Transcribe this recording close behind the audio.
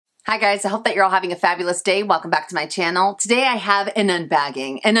Hi guys, I hope that you're all having a fabulous day. Welcome back to my channel. Today I have an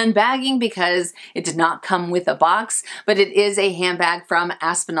unbagging. An unbagging because it did not come with a box, but it is a handbag from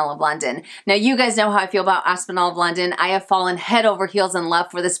Aspinal of London. Now you guys know how I feel about Aspinal of London. I have fallen head over heels in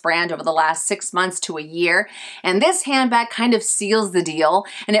love for this brand over the last 6 months to a year, and this handbag kind of seals the deal,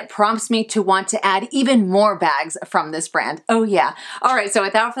 and it prompts me to want to add even more bags from this brand. Oh yeah. All right, so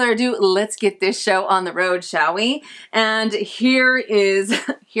without further ado, let's get this show on the road, shall we? And here is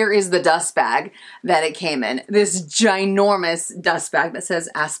the dust bag that it came in. This ginormous dust bag that says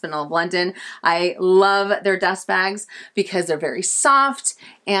Aspinal of London. I love their dust bags because they're very soft,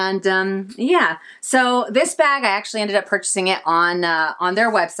 and yeah. So this bag, I actually ended up purchasing it on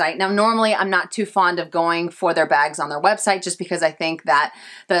their website. Now normally I'm not too fond of going for their bags on their website just because I think that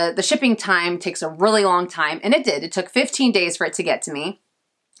the shipping time takes a really long time, and it did. It took 15 days for it to get to me,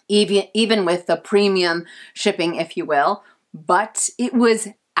 even with the premium shipping, if you will. But it was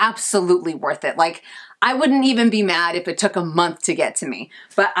absolutely worth it. Like, I wouldn't even be mad if it took a month to get to me.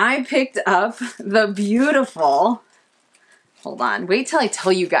 But I picked up the beautiful, hold on, wait till I tell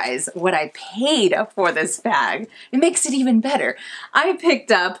you guys what I paid for this bag. It makes it even better. I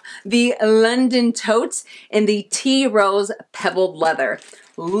picked up the London Tote in the tea rose pebbled leather.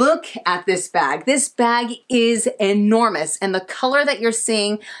 Look at this bag. This bag is enormous, and the color that you're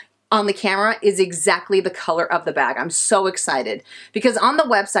seeing on the camera is exactly the color of the bag. I'm so excited because on the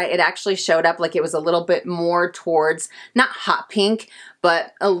website, it actually showed up like it was a little bit more towards, not hot pink,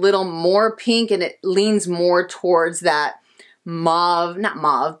 but a little more pink, and it leans more towards that mauve, not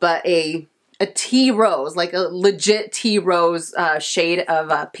mauve, but a tea rose, like a legit tea rose shade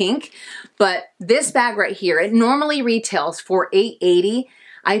of pink. But this bag right here, it normally retails for $880.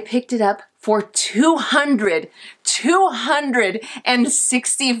 I picked it up for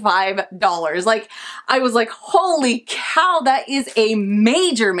 $265. Like, I was like, holy cow, that is a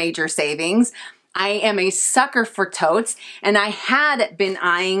major savings. I am a sucker for totes, and I had been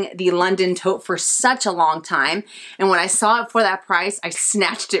eyeing the London tote for such a long time, and when I saw it for that price, I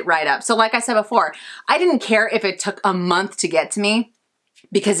snatched it right up. So like I said before, I didn't care if it took a month to get to me,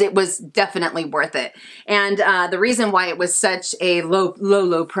 because it was definitely worth it. And the reason why it was such a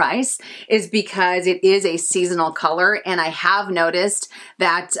low price is because it is a seasonal color, and I have noticed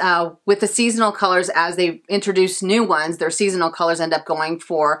that with the seasonal colors, as they introduce new ones, their seasonal colors end up going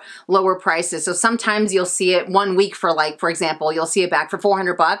for lower prices. So sometimes you'll see it 1 week for, like, for example, you'll see it back for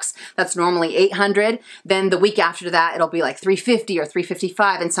 400 bucks. That's normally 800. Then the week after that, it'll be like 350 or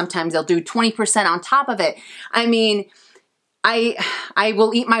 355, and sometimes they'll do 20% on top of it. I mean, I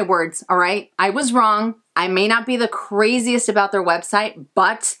will eat my words, all right? I was wrong. I may not be the craziest about their website,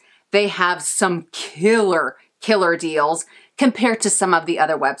 but they have some killer deals compared to some of the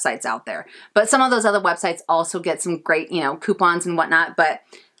other websites out there. But some of those other websites also get some great, you know, coupons and whatnot, but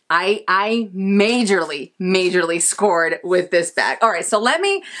I majorly scored with this bag. All right, so let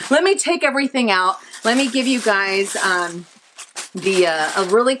me take everything out. Let me give you guys a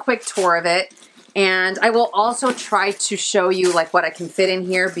really quick tour of it. And I will also try to show you like what I can fit in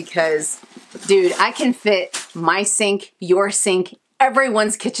here because, dude, I can fit my sink, your sink,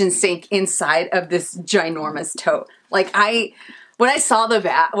 everyone's kitchen sink inside of this ginormous tote. Like, when I saw the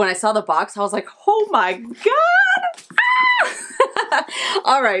box, I was like, oh my God. Ah!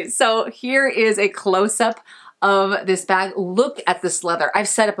 All right, so here is a close-up of this bag. Look at this leather. I've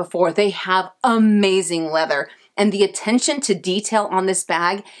said it before, they have amazing leather, and the attention to detail on this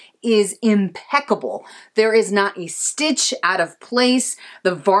bag is impeccable. There is not a stitch out of place.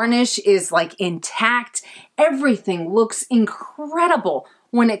 The varnish is like intact. Everything looks incredible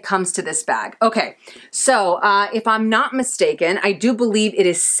when it comes to this bag. Okay, so if I'm not mistaken, I do believe it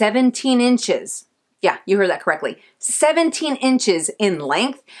is 17 inches. Yeah, you heard that correctly. 17 inches in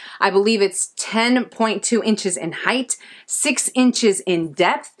length. I believe it's 10.2 inches in height, 6 inches in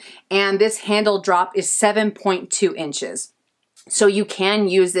depth, and this handle drop is 7.2 inches. So you can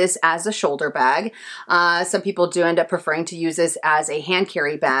use this as a shoulder bag. Some people do end up preferring to use this as a hand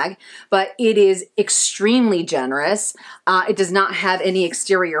carry bag, but it is extremely generous. It does not have any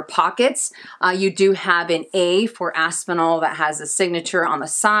exterior pockets. You do have an A for Aspinal that has a signature on the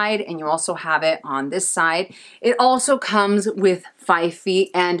side, and you also have it on this side. It also comes with 5 feet,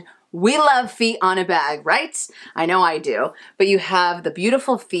 and we love feet on a bag, right? I know I do. But you have the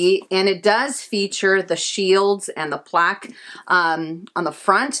beautiful feet, and it does feature the shields and the plaque on the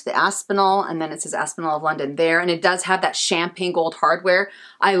front, the Aspinal, and then it says Aspinal of London there. And it does have that champagne gold hardware.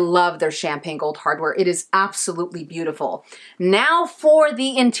 I love their champagne gold hardware. It is absolutely beautiful. Now for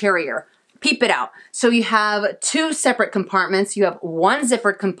the interior. peep it out. So you have two separate compartments. You have one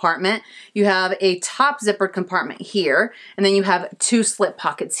zippered compartment. You have a top zippered compartment here, and then you have two slip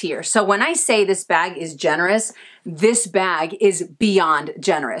pockets here. So when I say this bag is generous, this bag is beyond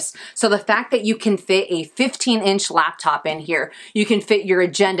generous. So the fact that you can fit a 15-inch laptop in here, you can fit your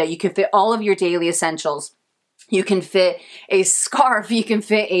agenda, you can fit all of your daily essentials, you can fit a scarf, you can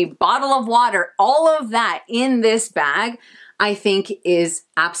fit a bottle of water, all of that in this bag, I think is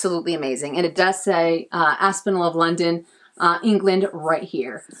absolutely amazing. And it does say Aspinal of London, England right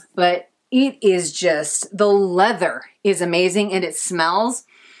here. But it is just, the leather is amazing, and it smells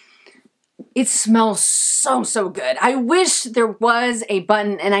so, so good. I wish there was a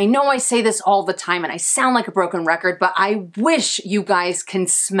button, and I know I say this all the time and I sound like a broken record, but I wish you guys can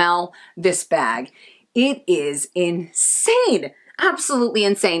smell this bag. It is insane, absolutely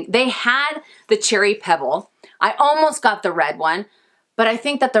insane. They had the cherry pebble. I almost got the red one, but I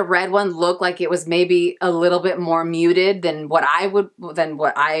think that the red one looked like it was maybe a little bit more muted than what I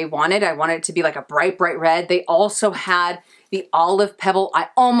wanted. I wanted it to be like a bright, bright red. They also had the olive pebble. I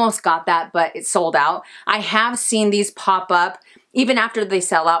almost got that, but it sold out. I have seen these pop up even after they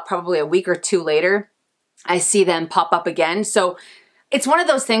sell out, probably a week or two later. I see them pop up again. So it's one of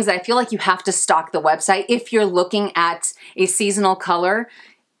those things that I feel like you have to stock the website. If you're looking at a seasonal color,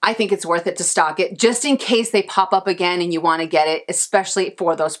 I think it's worth it to stock it just in case they pop up again and you want to get it, especially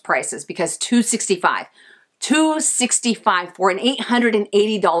for those prices, because $265 for an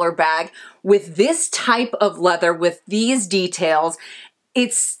 $880 bag with this type of leather, with these details,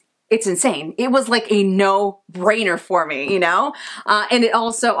 it's insane. It was like a no-brainer for me, you know? And it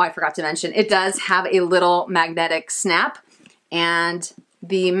also, I forgot to mention, it does have a little magnetic snap, and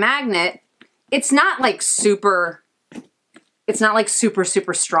the magnet, it's not like super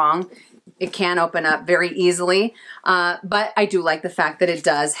strong. It can open up very easily, but I do like the fact that it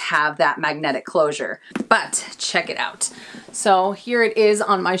does have that magnetic closure. But check it out. So here it is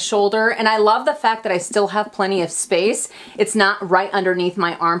on my shoulder, and I love the fact that I still have plenty of space. It's not right underneath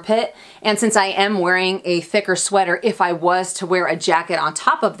my armpit, and since I am wearing a thicker sweater, if I was to wear a jacket on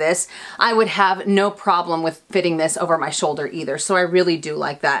top of this, I would have no problem with fitting this over my shoulder either. So I really do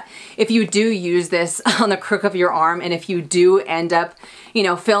like that. If you do use this on the crook of your arm, and if you do end up, you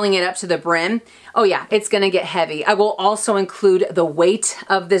know, filling it up to the brim, oh yeah, it's gonna get heavy. I will also include the weight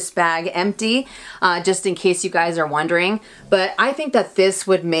of this bag empty, just in case you guys are wondering. But I think that this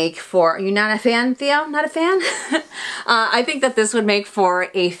would make for, are you not a fan, Theo? Not a fan? I think that this would make for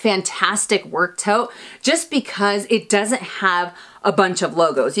a fantastic work tote, just because it doesn't have a bunch of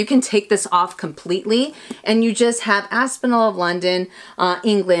logos. You can take this off completely and you just have Aspinal of London,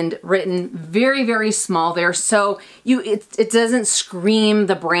 England written very, very small there. So it doesn't scream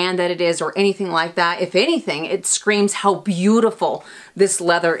the brand that it is or anything like that. If anything, it screams how beautiful this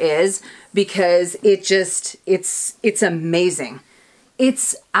leather is, because it's amazing.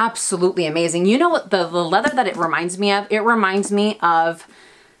 It's absolutely amazing. You know what the leather that it reminds me of? It reminds me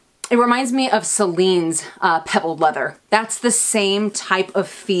of Celine's pebbled leather. That's the same type of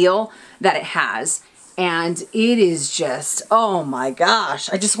feel that it has. And it is just, oh my gosh,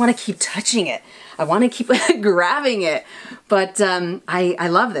 I just want to keep touching it. I want to keep grabbing it. But I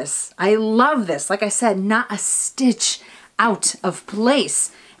love this. I love this. Like I said, not a stitch out of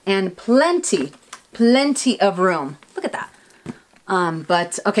place, and plenty of room. Look at that.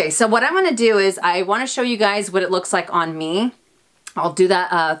 But okay, so what I'm going to do is I want to show you guys what it looks like on me. I'll do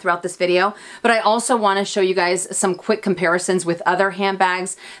that throughout this video, but I also want to show you guys some quick comparisons with other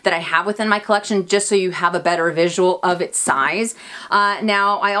handbags that I have within my collection, just so you have a better visual of its size.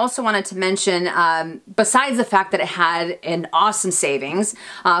 Now, I also wanted to mention, besides the fact that it had an awesome savings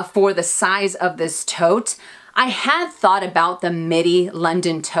for the size of this tote, I had thought about the midi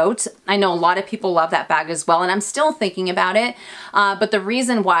London tote. I know a lot of people love that bag as well, and I'm still thinking about it. But the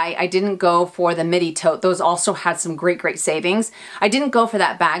reason why I didn't go for the midi tote, those also had some great savings. I didn't go for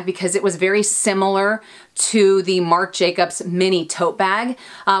that bag because it was very similar to the Marc Jacobs mini tote bag,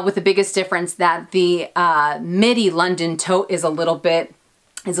 with the biggest difference that the midi London tote is a little bit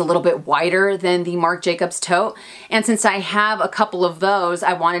wider than the Marc Jacobs tote. And since I have a couple of those,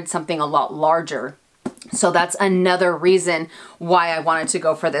 I wanted something a lot larger. So that's another reason why I wanted to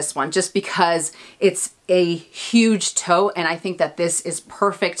go for this one, just because it's a huge tote, and I think that this is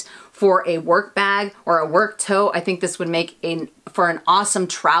perfect for a work bag or a work tote. I think this would make for an awesome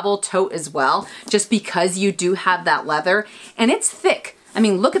travel tote as well, just because you do have that leather, and it's thick. I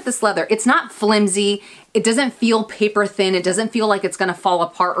mean, look at this leather. It's not flimsy. it doesn't feel paper thin. It doesn't feel like it's gonna fall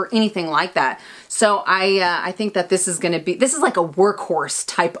apart or anything like that. So I think that this is like a workhorse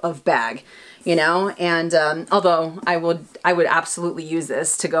type of bag, you know? And although I would absolutely use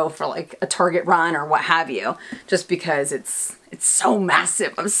this to go for like a Target run or what have you, just because it's so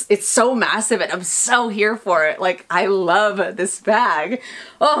massive. It's so massive and I'm so here for it. Like, I love this bag.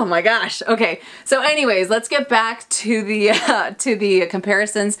 Oh my gosh. Okay. So anyways, let's get back to the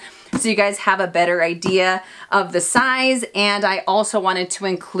comparisons so you guys have a better idea of the size. And I also wanted to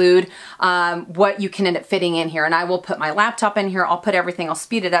include what you can end up fitting in here. And I will put my laptop in here. I'll put everything, I'll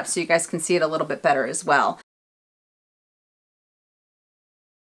speed it up so you guys can see it a little bit better as well.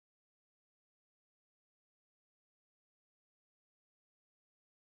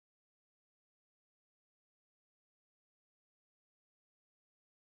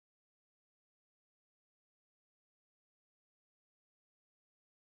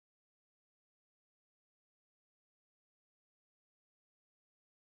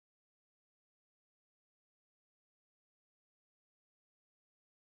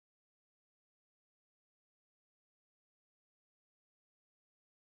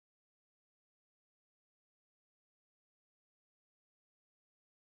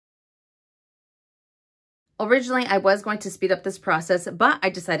 Originally, I was going to speed up this process, but I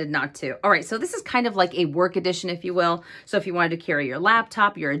decided not to. All right, so this is kind of like a work edition, if you will. So if you wanted to carry your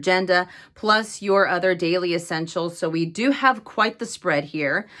laptop, your agenda, plus your other daily essentials. So we do have quite the spread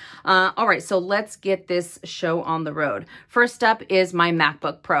here. All right, so let's get this show on the road. First up is my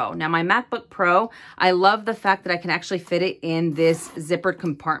MacBook Pro. Now my MacBook Pro, I love the fact that I can actually fit it in this zippered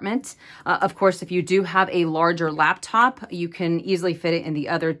compartment. Of course, if you do have a larger laptop, you can easily fit it in the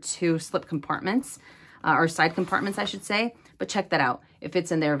other two slip compartments. Or side compartments, I should say. But check that out. It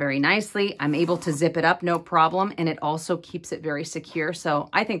fits in there very nicely. I'm able to zip it up, no problem. And it also keeps it very secure. So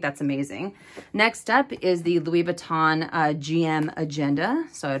I think that's amazing. Next up is the Louis Vuitton GM Agenda.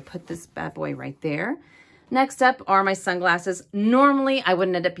 So I'd put this bad boy right there. Next up are my sunglasses. Normally, I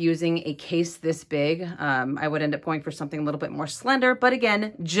wouldn't end up using a case this big. I would end up going for something a little bit more slender. But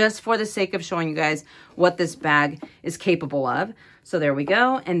again, just for the sake of showing you guys what this bag is capable of. So there we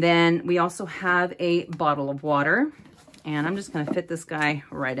go. And then we also have a bottle of water. And I'm just going to fit this guy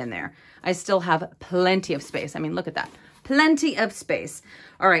right in there. I still have plenty of space. I mean, look at that. Plenty of space.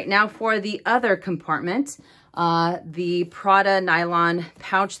 All right, now for the other compartment, the Prada nylon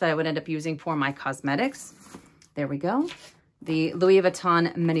pouch that I would end up using for my cosmetics. There we go. The Louis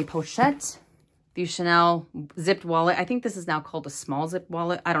Vuitton mini pochette. The Chanel zipped wallet. I think this is now called a small zip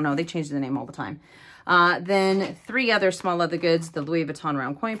wallet. I don't know. They change the name all the time. Then three other small leather goods, the Louis Vuitton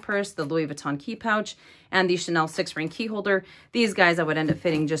round coin purse, the Louis Vuitton key pouch, and the Chanel 6-ring key holder. These guys I would end up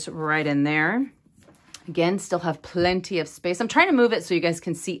fitting just right in there. Again, still have plenty of space. I'm trying to move it so you guys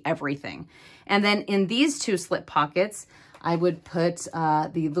can see everything. And then in these two slip pockets, I would put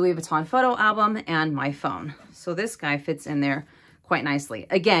the Louis Vuitton photo album and my phone. So this guy fits in there quite nicely.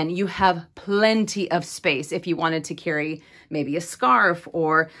 Again, you have plenty of space if you wanted to carry maybe a scarf,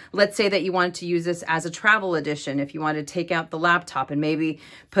 or let's say that you wanted to use this as a travel edition. If you wanted to take out the laptop and maybe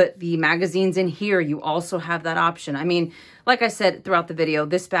put the magazines in here, you also have that option. I mean, like I said throughout the video,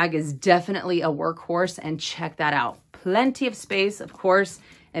 this bag is definitely a workhorse, and check that out. Plenty of space, of course.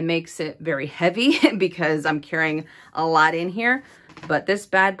 It makes it very heavy because I'm carrying a lot in here, but this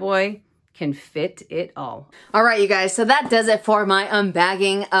bad boy can fit it all. All right, you guys, so that does it for my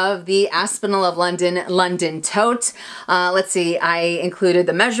unbagging of the Aspinal of London Tote. Let's see, I included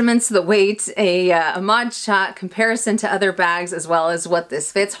the measurements, the weight, a mod shot comparison to other bags, as well as what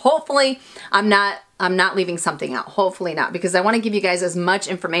this fits. Hopefully, I'm not leaving something out. Hopefully not, because I want to give you guys as much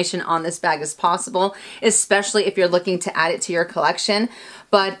information on this bag as possible, especially if you're looking to add it to your collection.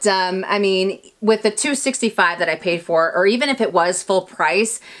 But I mean, with the $265 that I paid for, or even if it was full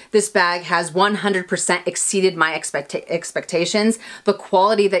price, this bag has 100% exceeded my expectations. The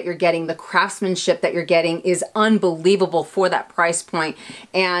quality that you're getting, the craftsmanship that you're getting is unbelievable for that price point.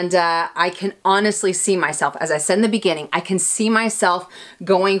 And I can honestly see myself, as I said in the beginning, I can see myself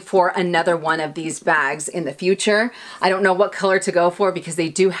going for another one of these bags in the future. I don't know what color to go for because they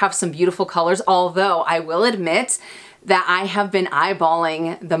do have some beautiful colors, although I will admit that I have been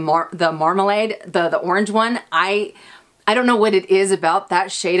eyeballing the marmalade, the orange one. I don't know what it is about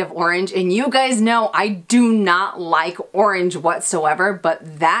that shade of orange, and you guys know I do not like orange whatsoever,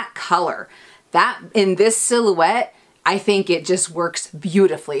 but that color, that in this silhouette, I think it just works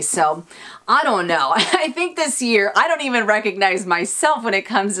beautifully. So I don't know. I think this year I don't even recognize myself when it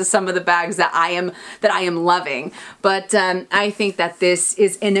comes to some of the bags that I am loving. But I think that this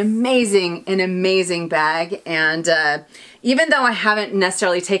is an amazing bag. And even though I haven't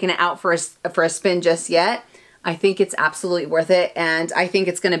necessarily taken it out for a spin just yet, I think it's absolutely worth it, and I think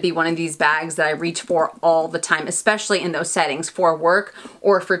it's going to be one of these bags that I reach for all the time, especially in those settings for work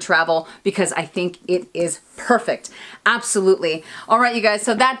or for travel, because I think it is perfect. Absolutely. All right, you guys,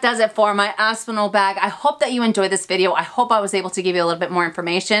 so that does it for my Aspinal bag. I hope that you enjoyed this video. I hope I was able to give you a little bit more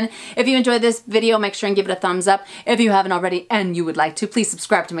information. If you enjoyed this video, make sure and give it a thumbs up. If you haven't already and you would like to, please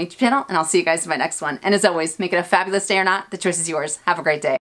subscribe to my channel, and I'll see you guys in my next one. And as always, make it a fabulous day or not, the choice is yours. Have a great day.